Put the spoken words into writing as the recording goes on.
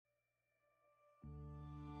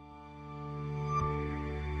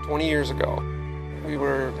20 years ago. We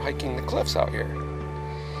were hiking the cliffs out here,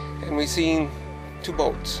 and we seen two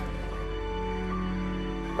boats.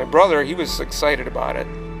 My brother, he was excited about it.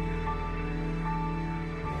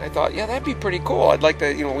 I thought, yeah, that'd be pretty cool. I'd like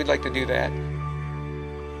to, we'd like to do that.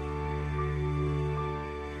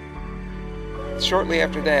 Shortly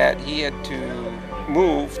after that, he had to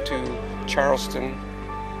move to Charleston,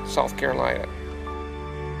 South Carolina.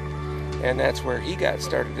 And that's where he got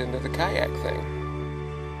started into the kayak thing.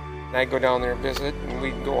 And I'd go down there and visit, and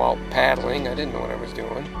we'd go out paddling. I didn't know what I was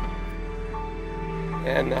doing.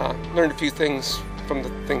 And learned a few things from the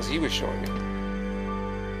things he was showing me.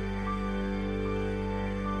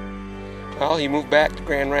 Well, he moved back to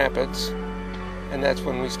Grand Rapids, and that's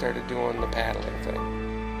when we started doing the paddling thing.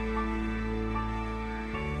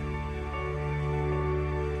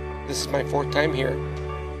 This is my 4th time here,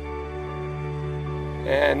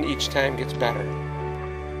 and each time gets better.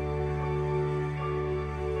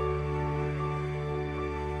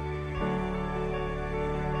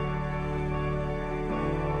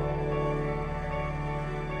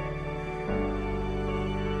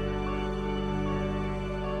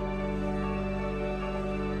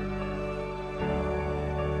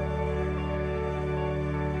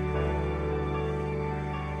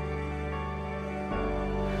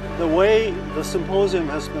 The way the symposium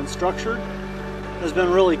has been structured has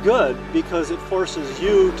been really good because it forces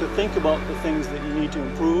you to think about the things that you need to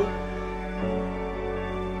improve.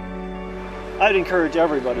 I'd encourage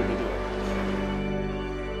everybody to do it.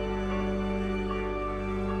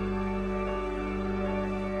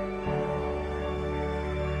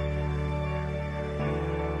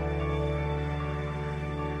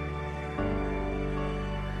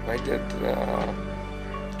 I did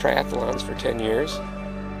triathlons for 10 years.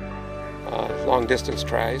 Long distance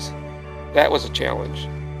tries. That was a challenge.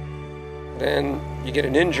 Then you get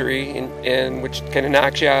an injury and which kind of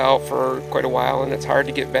knocks you out for quite a while, and it's hard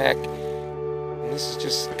to get back. And this is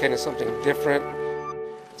just kind of something different.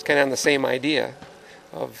 It's kind of on the same idea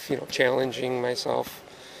of challenging myself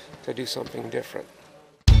to do something different.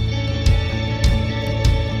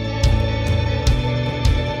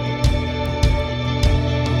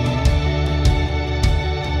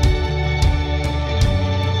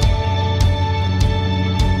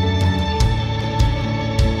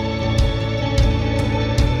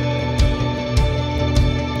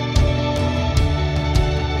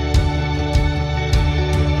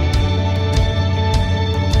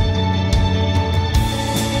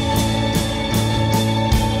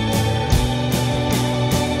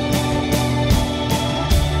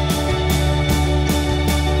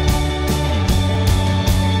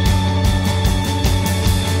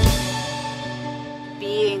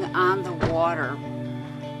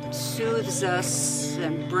 Soothes us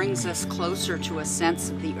and brings us closer to a sense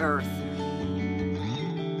of the earth.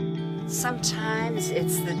 Sometimes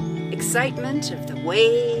it's the excitement of the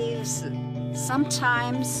waves.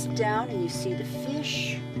 Sometimes down and you see the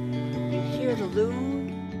fish, you hear the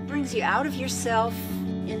loon. It brings you out of yourself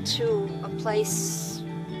into a place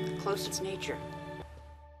close to nature.